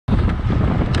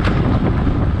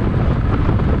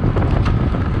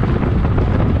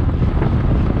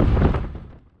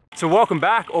So welcome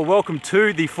back, or welcome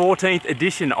to the 14th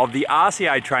edition of the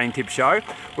RCA Training Tip Show.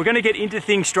 We're going to get into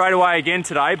things straight away again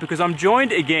today because I'm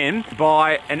joined again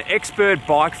by an expert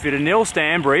bike fitter, Neill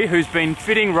Stanbury, who's been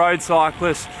fitting road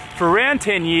cyclists for around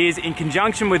 10 years in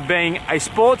conjunction with being a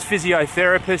sports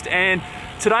physiotherapist. And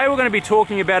today we're going to be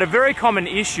talking about a very common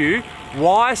issue,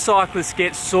 why cyclists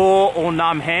get sore or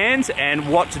numb hands and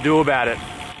what to do about it.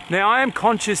 Now, I am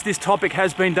conscious this topic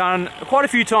has been done quite a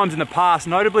few times in the past,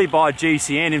 notably by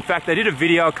GCN. In fact, they did a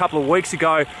video a couple of weeks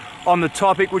ago on the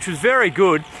topic, which was very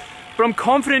good. But I'm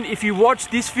confident if you watch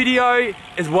this video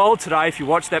as well today, if you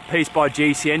watch that piece by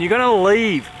GCN, you're going to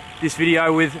leave this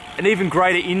video with an even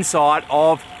greater insight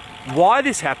of why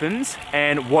this happens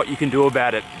and what you can do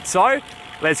about it. So,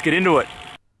 let's get into it.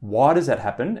 Why does that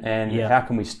happen, and how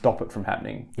can we stop it from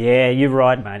happening? Yeah, you're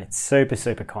right, mate. It's super,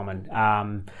 super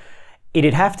common.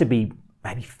 It'd have to be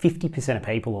maybe 50% of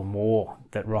people or more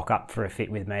that rock up for a fit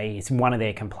with me. It's one of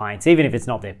their complaints. Even if it's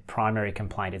not their primary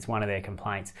complaint, it's one of their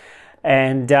complaints.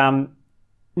 And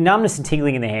numbness and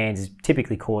tingling in the hands is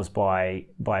typically caused by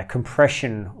a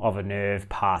compression of a nerve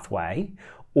pathway,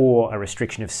 or a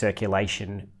restriction of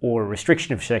circulation,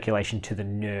 to the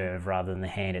nerve rather than the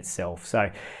hand itself. So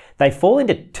they fall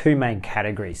into two main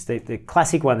categories. The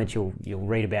classic one that you'll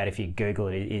read about if you Google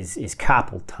it is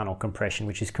carpal tunnel compression,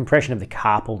 which is compression of the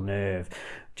carpal nerve,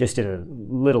 just in a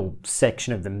little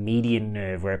section of the median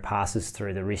nerve where it passes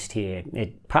through the wrist here.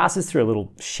 It passes through a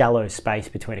little shallow space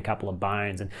between a couple of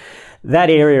bones, and that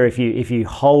area, if you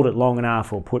hold it long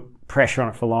enough or put pressure on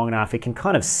it for long enough, it can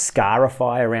kind of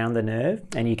scarify around the nerve,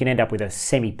 and you can end up with a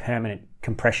semi-permanent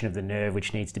compression of the nerve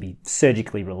which needs to be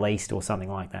surgically released or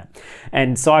something like that.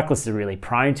 And cyclists are really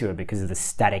prone to it because of the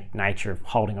static nature of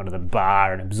holding onto the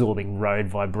bar and absorbing road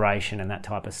vibration and that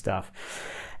type of stuff.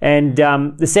 And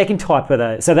the second type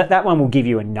of so that one will give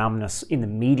you a numbness in the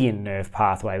median nerve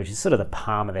pathway, which is sort of the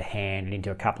palm of the hand and into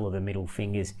a couple of the middle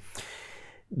fingers.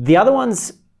 The other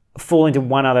ones fall into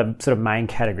one other sort of main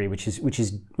category, which is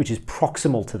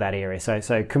proximal to that area.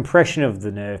 So compression of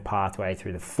the nerve pathway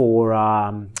through the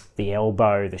forearm, the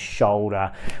elbow, the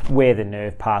shoulder, where the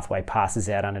nerve pathway passes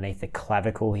out underneath the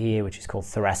clavicle here, which is called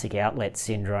thoracic outlet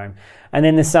syndrome. And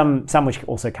then there's some which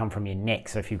also come from your neck.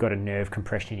 So if you've got a nerve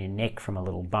compression in your neck from a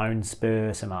little bone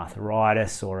spur, some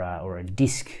arthritis, or a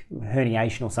disc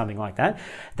herniation or something like that,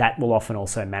 that will often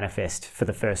also manifest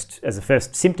as the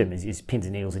first symptom is pins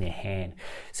and needles in your hand.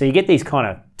 So you get these kind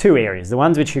of two areas, the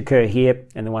ones which occur here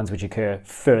and the ones which occur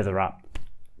further up.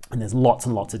 And there's lots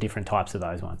and lots of different types of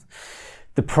those ones.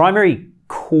 The primary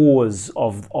cause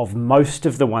of most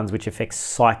of the ones which affect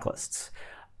cyclists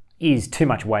is too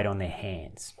much weight on their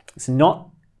hands. It's not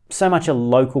so much a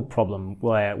local problem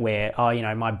where oh, you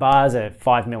know, my bars are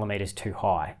 5 millimeters too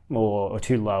high or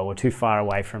too low or too far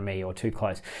away from me or too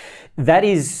close. That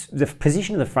is, the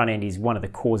position of the front end is one of the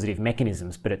causative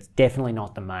mechanisms, but it's definitely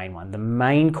not the main one. The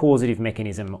main causative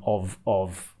mechanism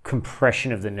of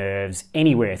compression of the nerves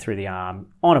anywhere through the arm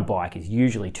on a bike is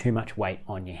usually too much weight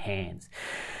on your hands.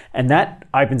 And that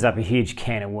opens up a huge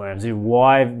can of worms.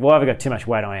 Why have I got too much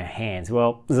weight on your hands?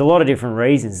 Well, there's a lot of different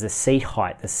reasons. The seat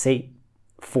height, the seat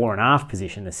fore and aft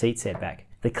position, the seat setback.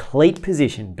 The cleat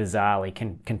position, bizarrely,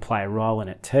 can play a role in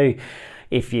it too.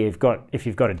 If you've got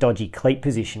a dodgy cleat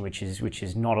position, which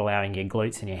is not allowing your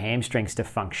glutes and your hamstrings to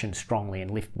function strongly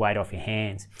and lift weight off your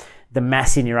hands, the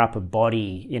mass in your upper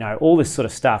body, you know, all this sort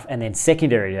of stuff, and then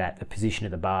secondary to that, the position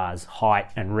of the bars, height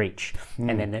and reach,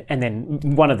 and then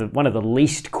one of the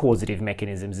least causative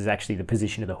mechanisms is actually the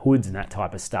position of the hoods and that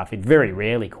type of stuff. It very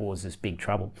rarely causes big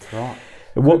trouble. Right.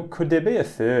 Could there be a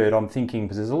third? I'm thinking,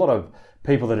 because there's a lot of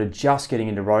people that are just getting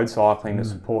into road cycling to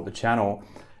support the channel,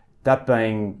 that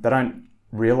being they don't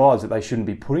realise that they shouldn't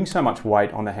be putting so much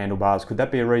weight on the handlebars. Could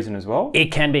that be a reason as well?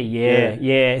 It can be,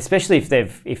 yeah. Especially if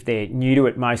they're new to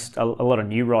it. A lot of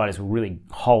new riders will really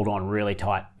hold on really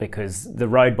tight because the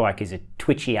road bike is a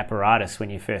twitchy apparatus when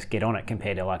you first get on it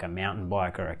compared to like a mountain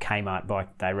bike or a Kmart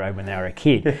bike they rode when they were a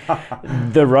kid.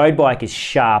 The road bike is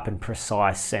sharp and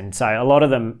precise, and so a lot of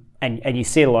them. And you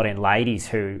see it a lot in ladies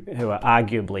who are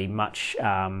arguably much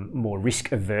more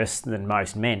risk averse than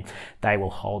most men. They will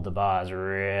hold the bars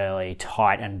really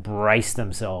tight and brace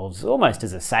themselves almost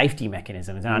as a safety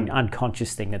mechanism. It's an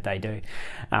unconscious thing that they do.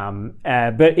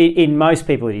 But in most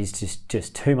people, it is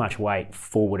just too much weight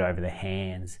forward over the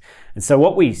hands. And so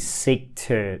what we seek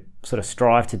to sort of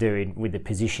strive to do with the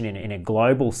position in a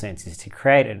global sense is to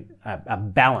create a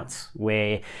balance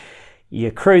where you're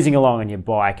cruising along on your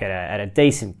bike at a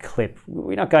decent clip.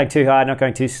 We're not going too hard, not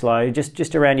going too slow,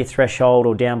 just around your threshold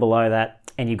or down below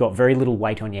that, and you've got very little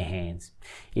weight on your hands.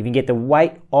 If you can get the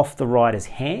weight off the rider's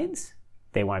hands,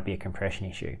 there won't be a compression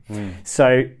issue.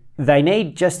 So they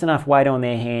need just enough weight on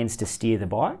their hands to steer the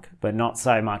bike, but not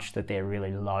so much that they're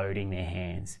really loading their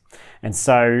hands. And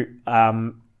so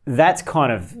that's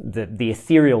kind of the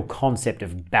ethereal concept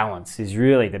of balance is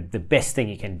really the best thing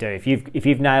you can do. If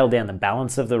you've nailed down the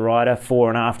balance of the rider, fore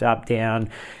and aft, up, down,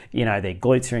 you know, their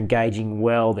glutes are engaging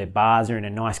well, their bars are in a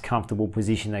nice comfortable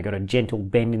position, they've got a gentle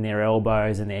bend in their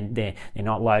elbows, and they're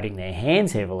not loading their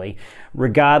hands heavily,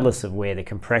 regardless of where the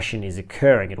compression is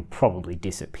occurring, it'll probably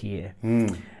disappear.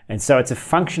 And so it's a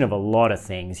function of a lot of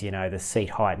things, you know, the seat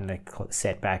height and the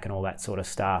setback and all that sort of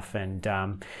stuff. And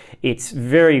it's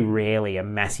very rarely a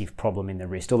massive problem in the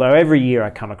wrist. Although every year I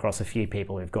come across a few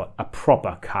people who've got a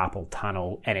proper carpal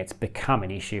tunnel, and it's become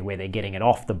an issue where they're getting it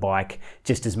off the bike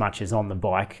just as much as on the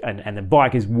bike. And the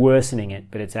bike is worsening it,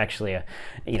 but it's actually a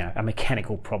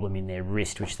mechanical problem in their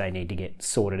wrist, which they need to get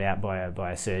sorted out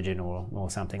by a surgeon or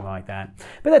something like that.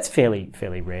 But that's fairly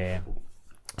rare.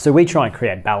 So we try and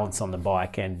create balance on the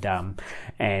bike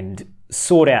and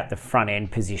sort out the front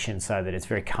end position so that it's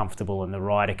very comfortable and the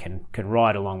rider can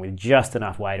ride along with just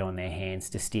enough weight on their hands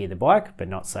to steer the bike, but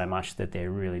not so much that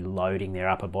they're really loading their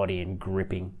upper body and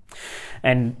gripping.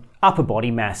 And upper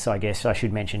body mass, I guess I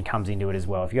should mention, comes into it as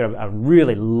well. If you've got a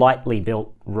really lightly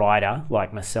built rider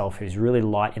like myself who's really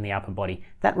light in the upper body,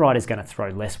 that rider's going to throw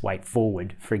less weight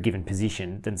forward for a given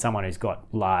position than someone who's got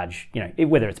large, you know,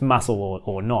 whether it's muscle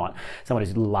or not, someone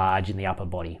who's large in the upper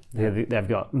body. They've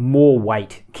got more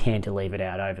weight cantilevered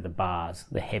out over the bars,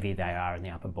 the heavier they are in the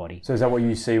upper body. So is that what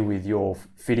you see with your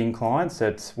fitting clients?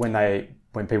 That's when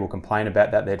people complain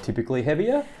about that, they're typically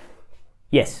heavier?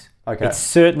 Yes. Okay. It's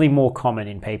certainly more common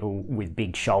in people with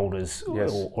big shoulders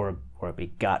or a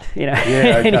big gut. You know,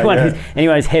 anyone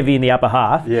who's heavy in the upper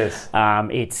half. Yes.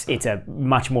 It's a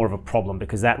much more of a problem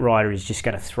because that rider is just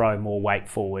going to throw more weight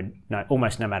forward,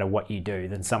 almost no matter what you do,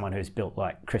 than someone who's built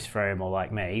like Chris Froome or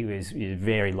like me, who is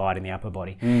very light in the upper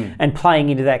body. And playing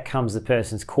into that comes the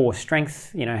person's core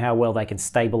strength. You know, how well they can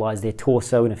stabilize their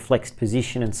torso in a flexed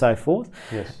position and so forth.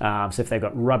 Yes. So if they've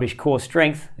got rubbish core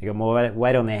strength, they've got more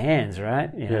weight on their hands, right?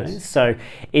 You know? Yes. So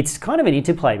it's kind of an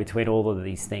interplay between all of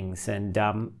these things, and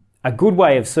a good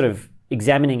way of sort of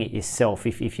examining it yourself,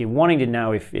 if you're wanting to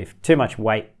know if too much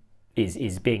weight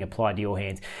is being applied to your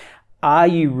hands, are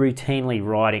you routinely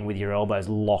riding with your elbows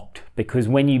locked? Because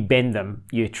when you bend them,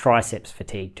 your triceps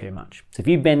fatigue too much. So if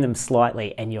you bend them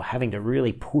slightly and you're having to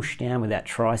really push down with that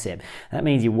tricep, that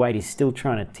means your weight is still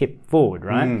trying to tip forward,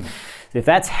 right? So if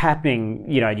that's happening,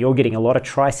 you know, you're getting a lot of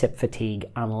tricep fatigue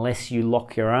unless you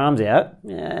lock your arms out,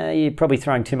 you're probably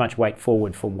throwing too much weight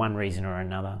forward for one reason or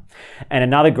another. And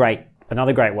another great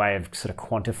way of sort of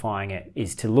quantifying it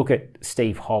is to look at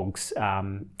Steve Hogg's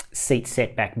seat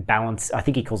setback balance. I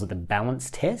think he calls it the balance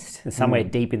test. Somewhere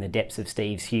deep in the depths of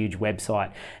Steve's huge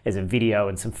website, there's a video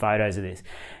and some photos of this.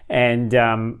 And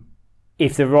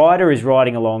if the rider is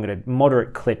riding along at a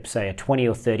moderate clip, say a 20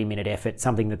 or 30 minute effort,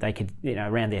 something that they could, you know,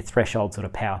 around their threshold sort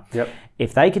of power,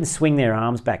 if they can swing their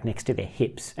arms back next to their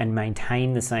hips and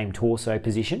maintain the same torso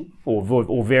position,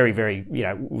 or very, very, you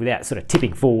know, without sort of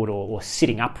tipping forward or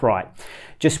sitting upright,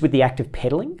 just with the act of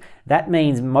pedaling, that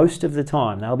means most of the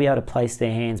time they'll be able to place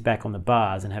their hands back on the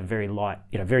bars and have very light,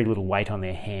 you know, very little weight on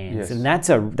their hands. And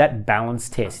that balance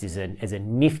test is a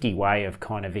nifty way of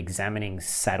kind of examining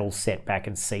saddle setback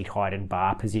and seat height and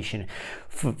bar position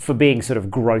for being sort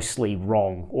of grossly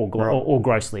wrong or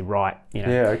grossly right. You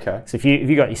know? So if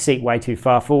you got your seat way too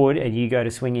far forward and you go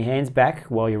to swing your hands back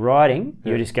while you're riding,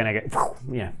 you're just going to go,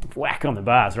 you know, whack on the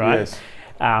bars, right?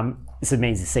 So it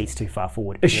means the seat's too far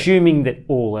forward. Assuming that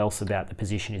all else about the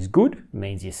position is good,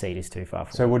 means your seat is too far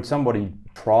forward. So would somebody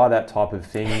try that type of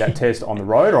thing, that test on the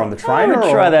road or on the trainer? I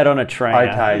would try that on a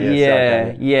trainer. Okay,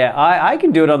 yes. Yeah. I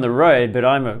can do it on the road, but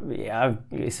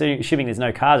assuming there's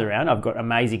no cars around, I've got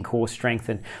amazing core strength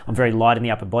and I'm very light in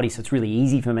the upper body, so it's really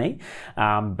easy for me.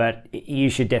 But you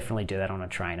should definitely do that on a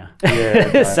trainer.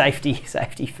 Safety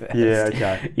first.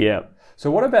 Yeah. So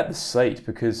what about the seat?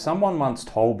 Because someone once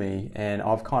told me, and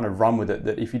I've kind of run with it,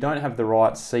 that if you don't have the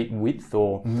right seat width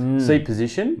or seat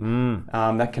position,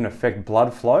 that can affect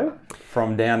blood flow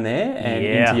from down there and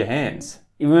into your hands.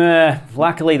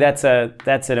 Luckily, that's an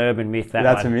urban myth.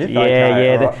 That's one. A myth.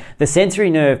 Yeah. The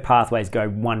sensory nerve pathways go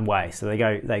one way, so they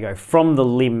go from the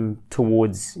limb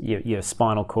towards your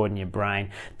spinal cord and your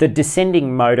brain. The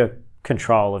descending motor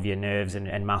control of your nerves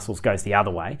and muscles goes the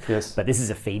other way. But this is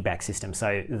a feedback system.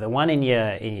 So the one in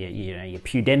your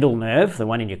pudendal nerve, the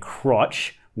one in your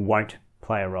crotch, won't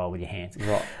play a role with your hands.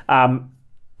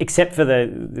 Except for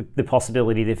the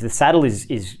possibility that if the saddle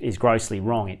is grossly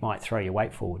wrong, it might throw your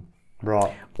weight forward.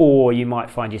 Or you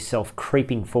might find yourself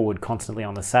creeping forward constantly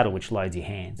on the saddle, which loads your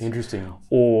hands. Interesting.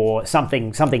 Or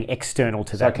something external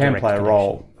to that. So it can play a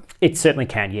role. It certainly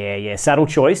can, yeah. Saddle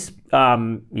choice,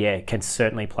 can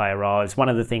certainly play a role. It's one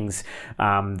of the things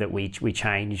that we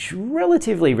change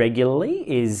relatively regularly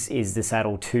is the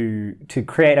saddle to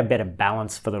create a better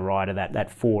balance for the rider, that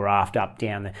fore, aft, up,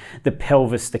 down, the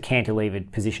pelvis, the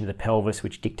cantilevered position of the pelvis,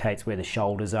 which dictates where the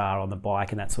shoulders are on the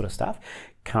bike and that sort of stuff,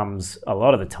 comes a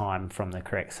lot of the time from the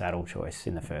correct saddle choice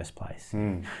in the first place.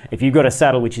 If you've got a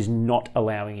saddle which is not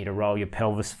allowing you to roll your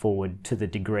pelvis forward to the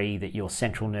degree that your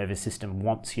central nervous system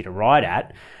wants you to ride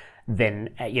at, then,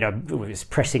 it's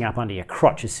pressing up under your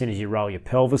crotch as soon as you roll your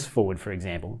pelvis forward, for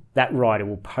example, that rider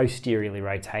will posteriorly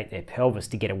rotate their pelvis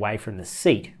to get away from the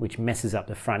seat, which messes up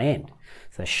the front end.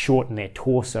 So they shorten their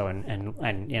torso and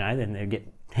then they get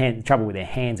trouble with their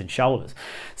hands and shoulders.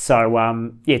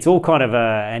 So it's all kind of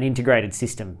an integrated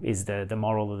system is the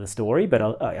moral of the story.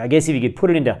 But I guess if you could put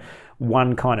it into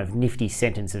one kind of nifty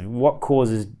sentence of what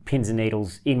causes pins and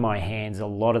needles in my hands a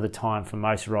lot of the time for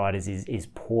most riders is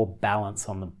poor balance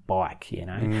on the bike,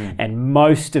 and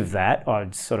most of that,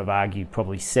 I'd sort of argue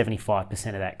probably 75%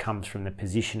 of that comes from the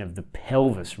position of the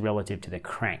pelvis relative to the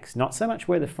cranks, not so much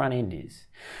where the front end is.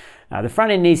 The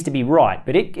front end needs to be right,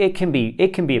 but it can be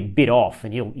a bit off,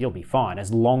 and you'll be fine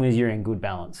as long as you're in good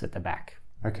balance at the back.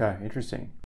 Okay,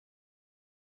 interesting.